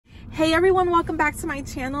Hey everyone, welcome back to my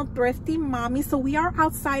channel, Thrifty Mommy. So we are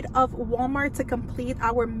outside of Walmart to complete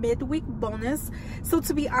our midweek bonus. So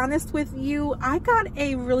to be honest with you, I got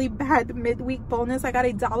a really bad midweek bonus. I got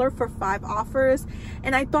 $1 for 5 offers,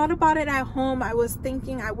 and I thought about it at home. I was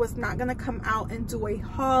thinking I was not gonna come out and do a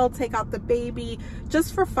haul, take out the baby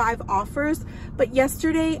just for 5 offers. But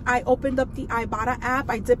yesterday I opened up the Ibotta app.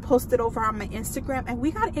 I did post it over on my Instagram, and we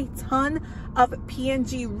got a ton of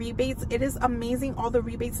P&G rebates. It is amazing, all the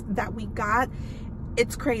rebates that we got.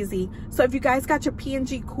 It's crazy. So if you guys got your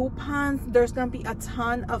P&G coupons, there's gonna be a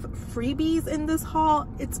ton of freebies in this haul.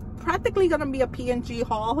 It's practically gonna be a P&G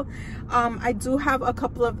haul. I do have a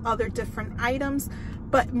couple of other different items,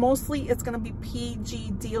 but mostly it's gonna be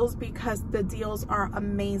PG deals because the deals are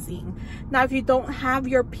amazing. Now, if you don't have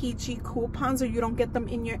your PG coupons or you don't get them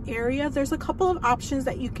in your area, there's a couple of options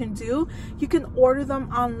that you can do. You can order them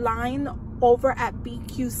online over at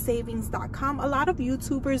bqsavings.com. A lot of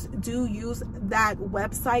YouTubers do use that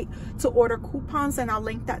website to order coupons, and I'll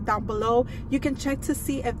link that down below. You can check to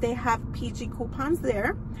see if they have PG coupons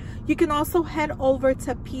there. You can also head over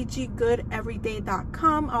to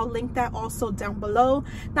pggoodeveryday.com. I'll link that also down below.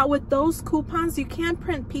 Now with those coupons, you can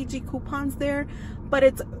print PG coupons there, but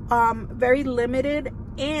it's very limited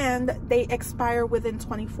and they expire within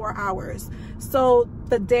 24 hours. So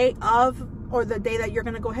the day of, or the day that you're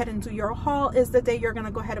going to go ahead and do your haul, is the day you're going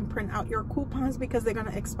to go ahead and print out your coupons, because they're going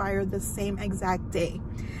to expire the same exact day.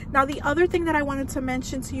 Now, the other thing that I wanted to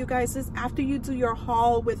mention to you guys is after you do your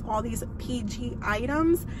haul with all these PG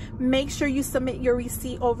items, make sure you submit your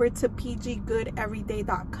receipt over to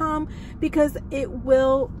pggoodeveryday.com, because it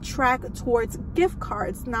will track towards gift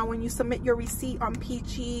cards. Now, when you submit your receipt on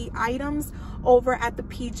PG items over at the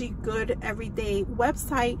PG Good Everyday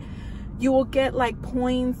website, you will get like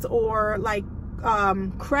points or like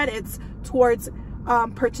credits towards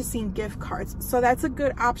purchasing gift cards. So that's a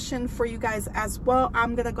good option for you guys as well.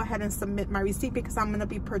 I'm gonna go ahead and submit my receipt because I'm gonna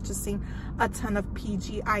be purchasing a ton of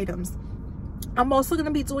PG items. I'm also going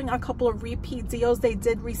to be doing a couple of repeat deals. They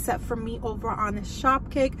did reset for me over on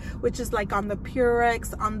Shopkick, which is like on the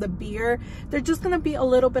Purex, on the beer. They're just going to be a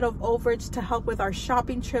little bit of overage to help with our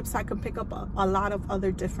shopping trips. So I can pick up a lot of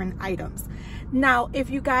other different items. Now, if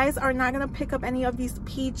you guys are not going to pick up any of these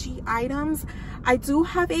PG items, I do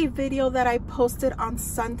have a video that I posted on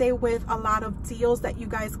Sunday with a lot of deals that you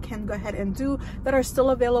guys can go ahead and do that are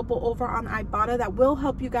still available over on Ibotta that will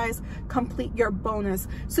help you guys complete your bonus.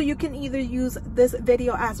 So you can either use this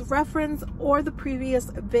video as reference or the previous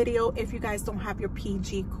video if you guys don't have your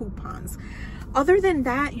PG coupons. Other than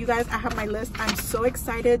that, you guys, I have my list. I'm so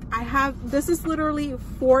excited. This is literally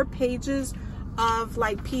 4 pages of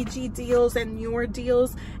like PG deals and newer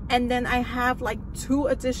deals, and then I have like 2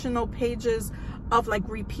 additional pages of like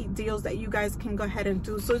repeat deals that you guys can go ahead and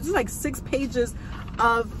do. So it's just like 6 pages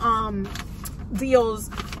of deals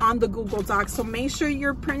on the Google Doc. So make sure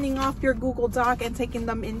you're printing off your Google Doc and taking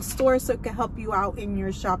them in store so it can help you out in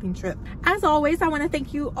your shopping trip. As always, I want to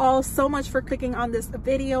thank you all so much for clicking on this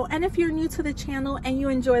video, and if you're new to the channel and you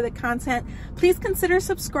enjoy the content, please consider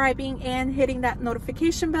subscribing and hitting that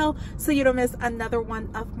notification bell so you don't miss another one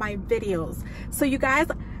of my videos. So you guys,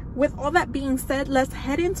 with all that being said, let's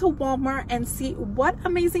head into Walmart and see what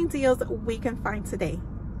amazing deals we can find today.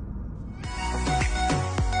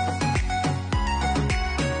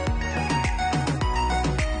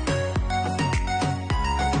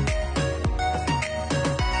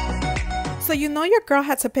 So you know your girl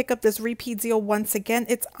had to pick up this repeat deal once again.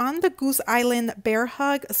 It's on the Goose Island Bear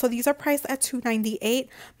Hug. So these are priced at $2.98.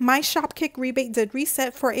 My Shopkick rebate did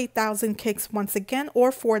reset for 8,000 kicks once again,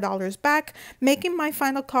 or $4 back, making my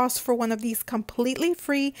final cost for one of these completely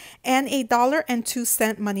free and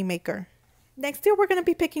 $1.02 moneymaker. Next deal we're going to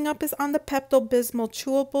be picking up is on the Pepto-Bismol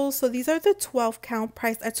chewables. So these are the 12 count,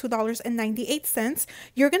 priced at $2.98.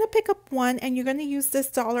 You're going to pick up one, and you're going to use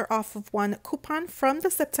this $1 off of one coupon from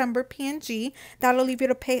the September P&G. That'll leave you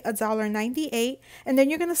to pay $1.98. And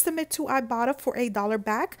then you're going to submit to Ibotta for $1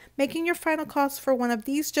 back, making your final cost for one of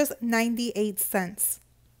these just 98 cents.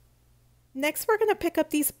 Next, we're going to pick up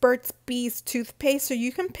these Burt's Bees toothpaste. So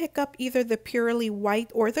you can pick up either the Purely White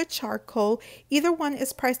or the Charcoal. Either one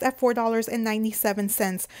is priced at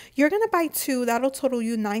 $4.97. You're going to buy 2. That'll total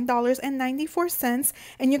you $9.94.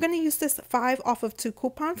 And you're going to use this 5 off of 2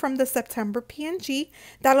 coupon from the September P&G.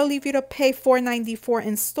 That'll leave you to pay $4.94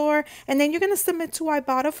 in store. And then you're going to submit to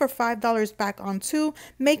Ibotta for $5 back on 2,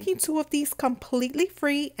 making 2 of these completely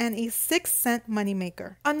free and a 6-cent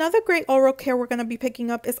moneymaker. Another great oral care we're going to be picking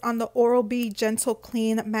up is on the Oral Oral-B Gentle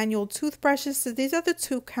Clean manual toothbrushes. So these are the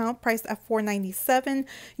 2-count, priced at $4.97.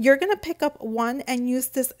 You're going to pick up one and use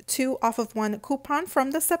this 2 off of 1 coupon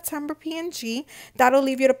from the September P&G. That'll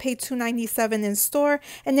leave you to pay $2.97 in store.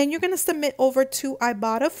 And then you're going to submit over to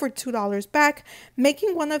Ibotta for $2 back,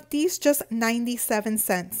 making one of these just 97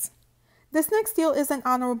 cents. This next deal is an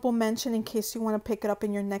honorable mention in case you want to pick it up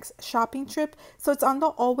in your next shopping trip. So it's on the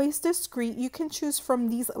Always Discreet. You can choose from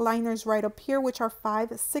these liners right up here, which are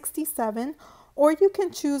 $5.67, or you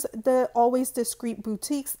can choose the Always Discreet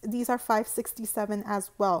boutiques. These are $5.67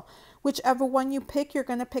 as well. Whichever one you pick, you're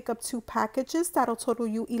going to pick up 2 packages. That'll total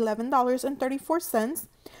you $11.34.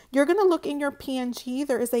 You're going to look in your P&G.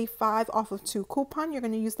 There is a 5 off of 2 coupon. You're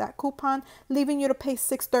going to use that coupon, leaving you to pay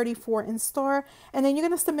 $6.34 in store. And then you're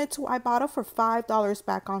going to submit to Ibotta for $5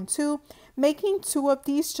 back on 2, making 2 of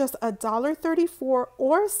these just $1.34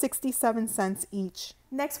 or 67 cents each.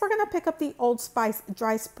 Next, we're going to pick up the Old Spice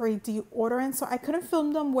dry spray deodorant. So I couldn't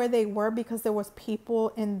film them where they were because there was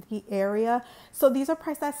people in the area. So these are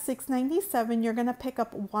priced at $6.97. You're going to pick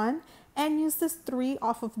up one and use this 3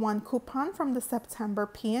 off of 1 coupon from the September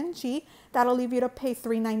P&G. That'll leave you to pay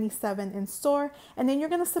 $3.97 in store. And then you're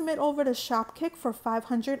going to submit over to Shopkick for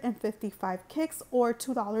 555 kicks or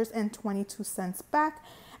 $2.22 back.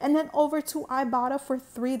 And then over to Ibotta for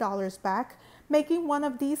 $3 back, making one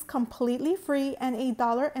of these completely free and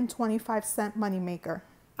 $1.25 moneymaker.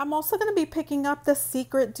 I'm also going to be picking up the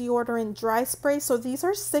Secret deodorant dry spray. So these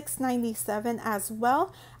are $6.97 as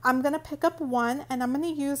well. I'm going to pick up one and I'm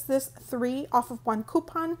going to use this 3 off of 1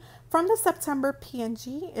 coupon from the September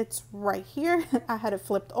P&G. It's right here. I had it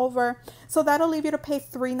flipped over. So that'll leave you to pay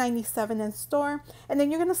 $3.97 in store. And then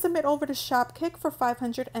you're going to submit over to Shopkick for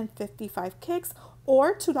 555 kicks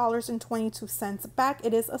or $2.22 back.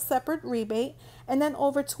 It is a separate rebate. And then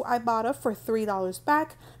over to Ibotta for $3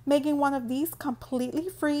 back, making one of these completely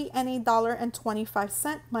free and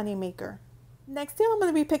 $1.25 moneymaker. Next deal I'm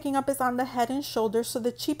going to be picking up is on the Head and Shoulders. So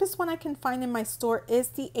the cheapest one I can find in my store is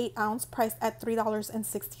the 8-ounce, priced at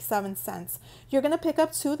 $3.67. You're going to pick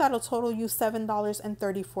up 2. That'll total you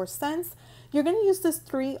 $7.34. You're going to use this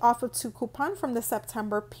 3 off of 2 coupon from the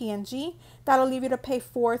September P&G. That'll leave you to pay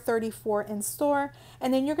 $4.34 in store.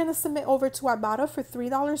 And then you're going to submit over to Ibotta for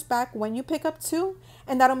 $3 back when you pick up 2.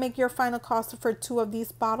 And that'll make your final cost for 2 of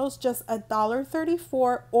these bottles just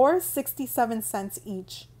 $1.34 or 67 cents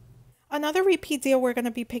each. Another repeat deal we're going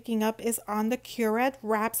to be picking up is on the Curad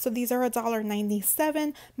wraps. So these are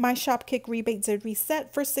 $1.97. My Shopkick rebate did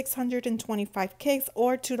reset for 625 kicks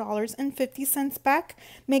or $2.50 back,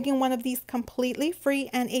 making one of these completely free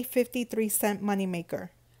and a 53-cent moneymaker.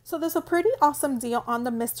 So there's a pretty awesome deal on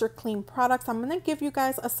the Mr. Clean products. I'm going to give you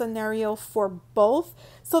guys a scenario for both.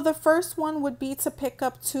 So the first one would be to pick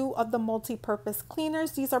up 2 of the multi-purpose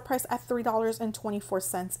cleaners. These are priced at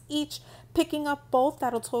 $3.24 each. Picking up both,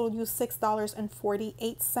 that'll total you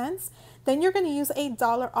 $6.48. Then you're going to use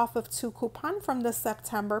 $1 off of 2 coupon from the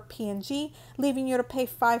September P&G, leaving you to pay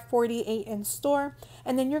 $5.48 in store.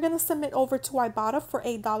 And then you're going to submit over to Ibotta for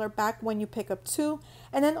 $1 back when you pick up 2.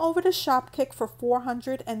 And then over to Shopkick for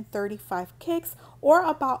 435 kicks or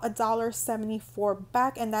about $1.74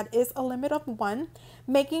 back. And that is a limit of 1,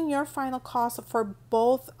 making your final cost for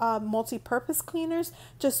both multi-purpose cleaners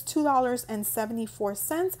just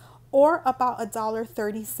 $2.74 or about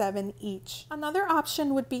 $1.37 each. Another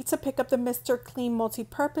option would be to pick up the Mr. Clean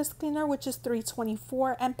multi-purpose cleaner, which is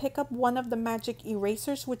 $3.24, and pick up one of the magic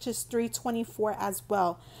erasers, which is $3.24 as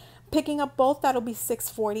well. Picking up both, that'll be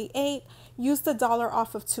 $6.48. Use the $1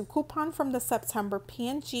 off of 2 coupon from the September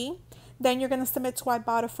P&G. Then you're going to submit to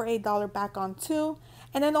Ibotta for $1 back on 2.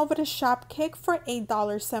 And then over to Shopkick for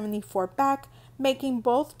 $1.74 back, making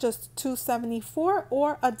both just $2.74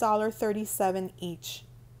 or $1.37 each.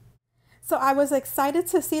 So I was excited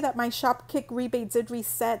to see that my Shopkick rebate did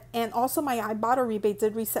reset, and also my Ibotta rebate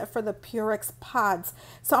did reset for the Purex pods.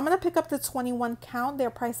 So I'm going to pick up the 21 count. They're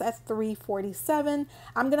priced at $3.47.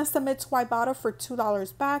 I'm going to submit to Ibotta for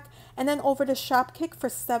 $2 back, and then over to Shopkick for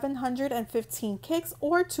 715 kicks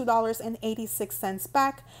or $2.86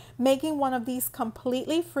 back, making one of these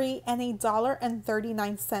completely free and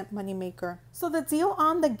 $1.39 moneymaker. So the deal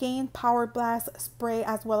on the Gain Power Blast spray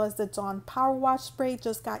as well as the Dawn Power Wash spray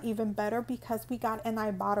just got even better because we got an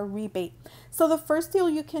Ibotta rebate. So the first deal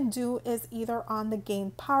you can do is either on the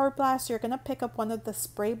Gain Power Blast. You're going to pick up one of the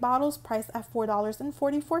spray bottles priced at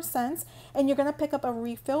 $4.44, and you're going to pick up a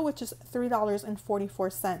refill, which is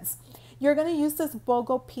 $3.44. You're going to use this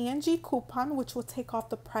BOGO P&G coupon, which will take off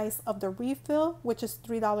the price of the refill, which is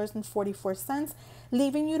 $3.44,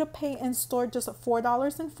 leaving you to pay in store just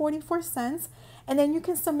 $4.44. and then you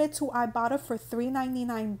can submit to Ibotta for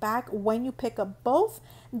 $3.99 back when you pick up both.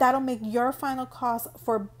 That'll make your final cost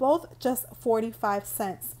for both just 45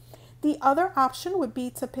 cents. The other option would be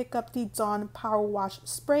to pick up the Dawn Power Wash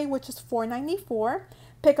Spray, which is $4.94.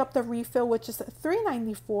 Pick up the refill, which is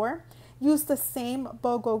 $3.94. Use the same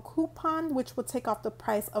BOGO coupon, which will take off the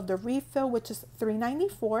price of the refill, which is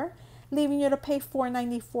 $3.94, leaving you to pay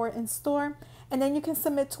 $4.94 in store. And then you can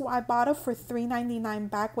submit to Ibotta for $3.99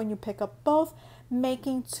 back when you pick up both,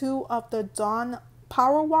 making 2 of the Dawn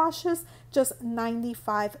Power Washes just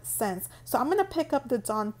 95 cents. So I'm going to pick up the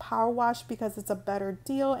Dawn Power Wash because it's a better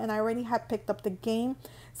deal, and I already had picked up the Gain.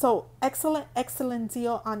 So excellent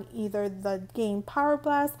deal on either the Gain Power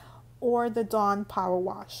Blast or the Dawn Power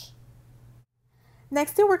Wash.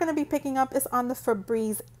 Next deal we're going to be picking up is on the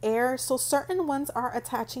Febreze Air. So certain ones are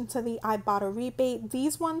attaching to the Ibotta rebate.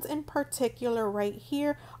 These ones in particular right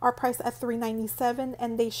here are priced at $3.97,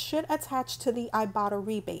 and they should attach to the Ibotta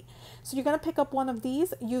rebate. So you're going to pick up one of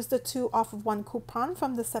these, use the 2 off of 1 coupon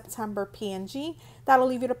from the September P&G. That'll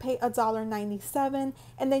leave you to pay $1.97,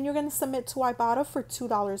 and then you're going to submit to Ibotta for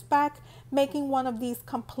 $2 back, making one of these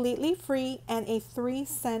completely free and a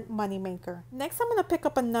 3-cent moneymaker. Next, I'm going to pick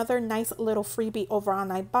up another nice little freebie over on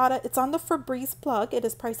Ibotta. It's on the Febreze plug. It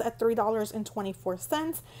is priced at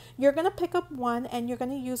 $3.24. You're going to pick up one, and you're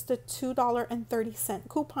going to use the $2.30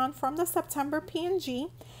 coupon from the September P&G,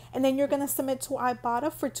 and then you're going to submit to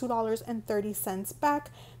Ibotta for $2.30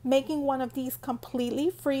 back, making one of these completely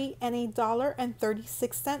free and a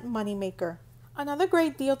 $1.36 moneymaker. Another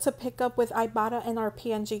great deal to pick up with Ibotta and our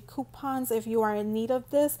P&G coupons, if you are in need of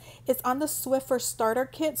this, is on the Swiffer starter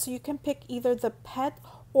kit. So you can pick either the pet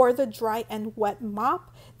or the dry and wet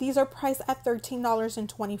mop. These are priced at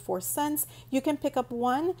 $13.24. You can pick up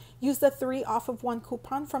one, use the 3 off of 1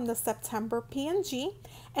 coupon from the September P&G,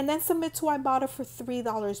 and then submit to Ibotta for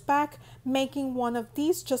 $3 back, making one of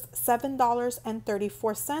these just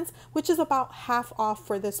 $7.34, which is about half off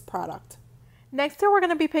for this product. Next deal we're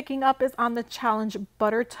going to be picking up is on the Challenge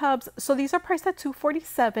Butter Tubs. So these are priced at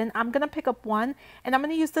 $2.47. I'm going to pick up one, and I'm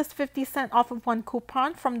going to use this 50-cent off of 1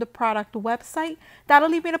 coupon from the product website. That'll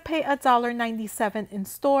leave me to pay $1.97 in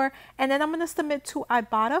store, and then I'm going to submit to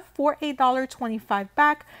Ibotta for $1.25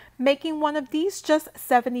 back, making one of these just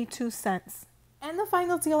 72 cents. And the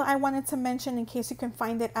final deal I wanted to mention, in case you can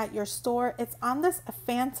find it at your store, it's on this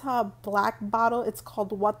Fanta black bottle. It's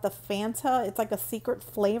called What the Fanta. It's like a secret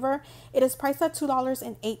flavor. It is priced at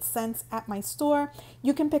 $2.08 at my store.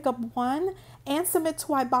 You can pick up one and submit to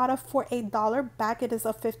Ibotta for $1 back. It is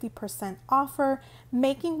a 50% offer,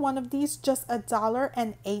 making one of these just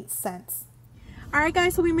 $1.08. Alright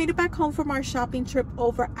guys, so we made it back home from our shopping trip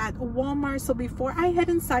over at Walmart. So before I head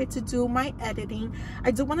inside to do my editing,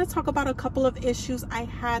 I do want to talk about a couple of issues I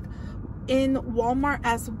had in Walmart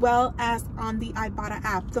as well as on the Ibotta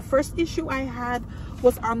app. The first issue I had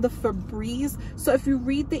was on the Febreze. So if you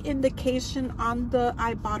read the indication on the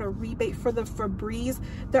Ibotta rebate for the Febreze,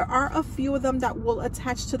 there are a few of them that will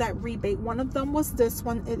attach to that rebate. One of them was this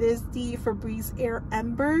one. It is the Febreze Air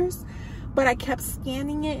Embers, but I kept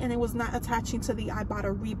scanning it and it was not attaching to the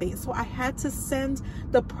Ibotta rebate. So I had to send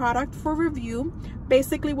the product for review.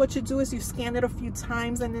 Basically what you do is you scan it a few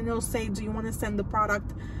times, and then it'll say, do you want to send the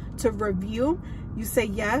product to review? You say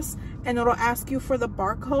yes, and it'll ask you for the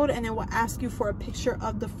barcode, and it will ask you for a picture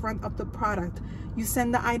of the front of the product. You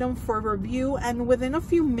send the item for review, and within a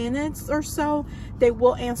few minutes or so, they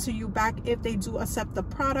will answer you back if they do accept the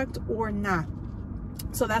product or not.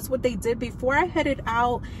 So that's what they did. Before I headed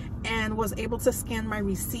out and was able to scan my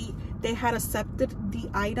receipt, they had accepted the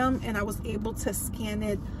item, and I was able to scan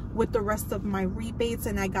it with the rest of my rebates,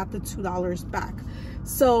 and I got the $2 back.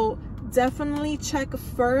 So definitely check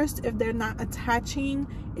first if they're not attaching.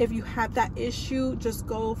 If you have that issue, just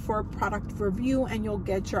go for a product review and you'll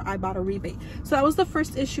get your Ibotta rebate. So that was the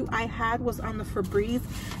first issue I had, was on the Febreze.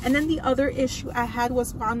 And then the other issue I had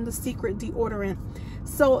was on the secret deodorant.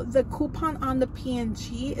 So the coupon on the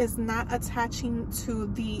P&G is not attaching to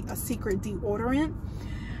the secret deodorant.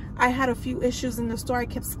 I had a few issues in the store. I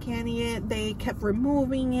kept scanning it, they kept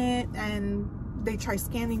removing it, and they tried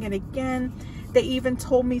scanning it again. They even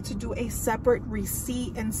told me to do a separate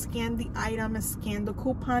receipt and scan the item and scan the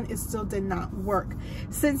coupon. It still did not work.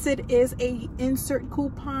 Since it is a insert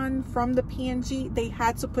coupon from the P&G, they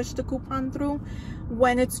had to push the coupon through.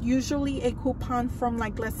 When it's usually a coupon from,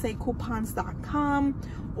 like, let's say coupons.com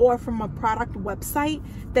or from a product website,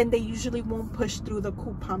 then they usually won't push through the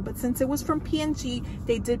coupon. But since it was from P&G,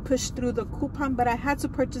 they did push through the coupon, but I had to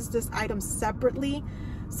purchase this item separately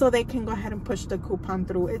so they can go ahead and push the coupon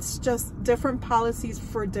through. It's just different policies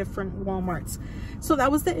for different Walmarts. So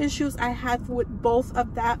that was the issues I had with both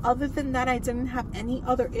of that. Other than that, I didn't have any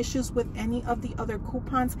other issues with any of the other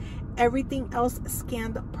coupons. Everything else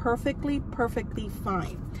scanned perfectly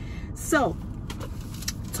fine. So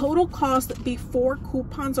total cost before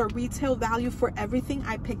coupons or retail value for everything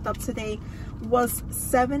I picked up today was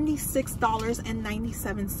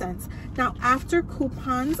 $76.97. Now after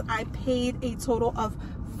coupons, I paid a total of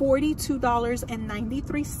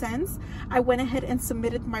 $42.93. I went ahead and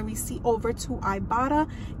submitted my receipt over to Ibotta,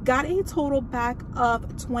 got a total back of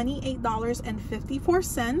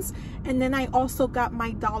 $28.54, and then I also got my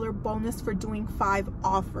dollar bonus for doing 5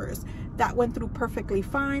 offers. That went through perfectly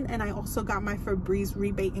fine, and I also got my Febreze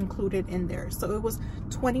rebate included in there. So it was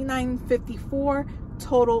 $29.54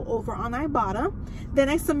 total over on Ibotta. Then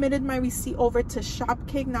I submitted my receipt over to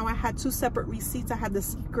Shopkick. Now I had 2 separate receipts. I had the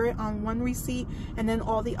secret on one receipt and then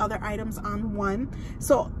all the other items on one.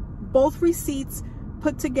 So both receipts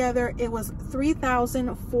put together, it was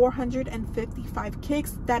 3,455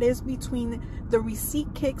 kicks. That is between the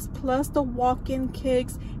receipt kicks plus the walk-in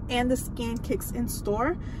kicks and the scan kicks in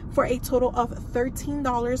store, for a total of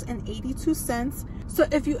 $13.82. So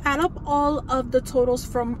if you add up all of the totals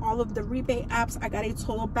from all of the rebate apps, I got a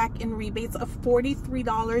total back in rebates of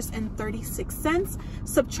 $43.36.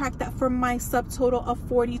 Subtract that from my subtotal of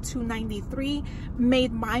 $42.93,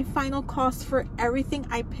 made my final cost for everything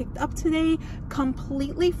I picked up today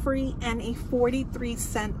completely free and a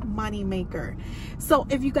 43-cent money maker. So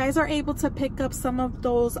if you guys are able to pick up some of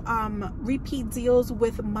those repeat deals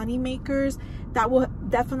with money makers, that will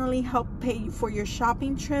definitely help pay for your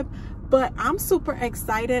shopping trip. But I'm super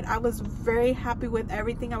excited. I was very happy with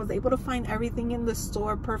everything. I was able to find everything in the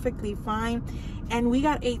store perfectly fine, and we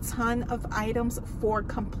got a ton of items for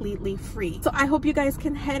completely free. So I hope you guys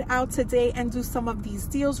can head out today and do some of these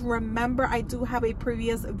deals. Remember, I do have a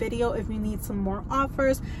previous video if you need some more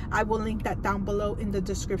offers. I will link that down below in the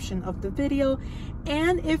description of the video.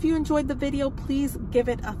 And if you enjoyed the video, please give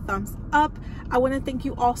it a thumbs up. I want to thank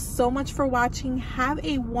you all so much for watching. Have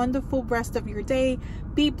a wonderful rest of your day.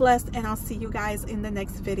 Be blessed, and I'll see you guys in the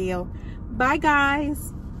next video. Bye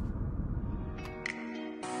guys.